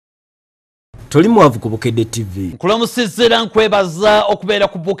Toli mwavu ku Bukedde TV. Nkulamusizira nkwebaza okubeera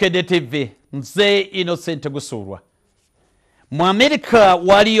ku Bukedde TV. Nze Innocent Gusurwa. Mu America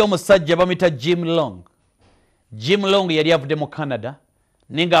waliyo omusajja bamita Jim Long. Jim Long yali avudde mu Canada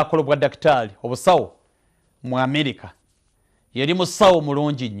ninga akola bwa daktari obusawo mu America. Yali musawo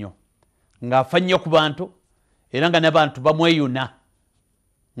mulungi nnyo nga afa nnyo ku bantu era nga n'abantu bamweyuna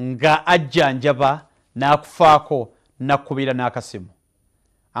nga ajjanjaba n'akufaako n'akubira n'akasimu.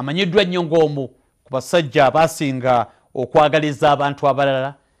 Amanyiddwa nnyo ng'omu ku basajja abasinga okwagaliza abantu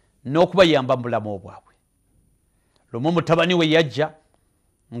abalala n'okubayamba mu bulamu bwabwe. Lumu mutabani we yajja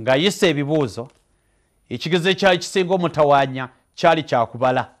ng'ayisa ebibuuzo, ekigezo ekyali kisinga omutawaanya kyali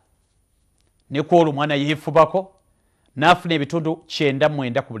kyakubala. Ne ku olwo omwana yeefubako n'afuna ebitundu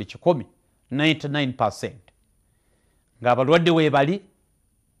 99 ku buli 100, 99%. Ng'abalwadde weebali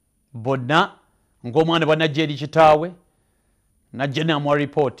bonna ng'omwana bw'anajja eri kitaawe najja n'amuwa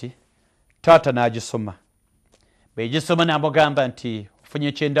ripooti, taata n'agisoma. Beegisoma n'amugamba nti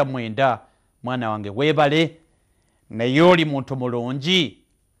ofunye 99, mwana wange weebale, naye oli muntu mulungi,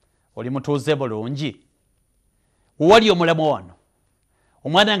 oli mutuuze bulungi. Wali omulamu wano.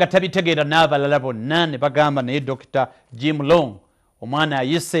 Omwana nga tabitegeera n'abalala bonna ne bagamba naye Dr. Jim Long omwana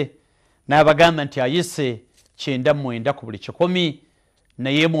ayise, n'abagamba nti ayise 99 ku buli 100,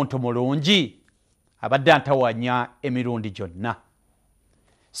 naye muntu mulungi, abadde antawaanya emirundi gyonna.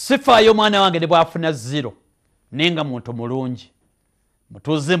 Sifaayo omwana wange ne bw'afuna 0 nenga muntu mulungi,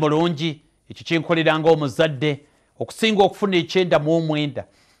 mutuuze mulungi. Ekyo kinkolera ng'omuzadde okusinga okufuna 99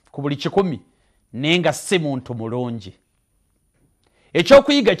 ku buli 100 nenga si muntu mulungi.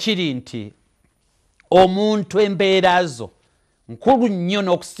 Ekyokuyiga kiri nti omuntu embeera zo nkulu nnyo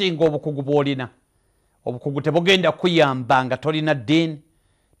n'okusinga obukugu bw'olina. Obukugu tebugenda kuyamba nga tolina ddiini,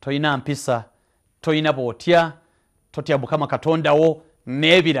 tolina mpisa, tolina bw'otya, totya Mukama Katonda wo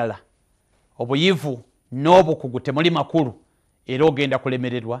n'ebirala. Obuyivu n'obukugu temuli makulu era ogenda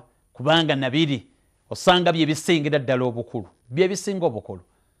kulemererwa kubanga nabiri osanga bye bisingira ddala obukulu, bye bisinga obukulu.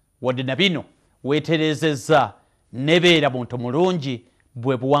 Wadde na bino weeterezezza nebeera muntu mulungi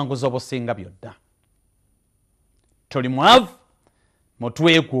bwe buwanguzi obusinga byonna. Toli mwavu,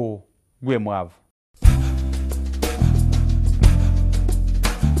 mutwe gwe mwavu.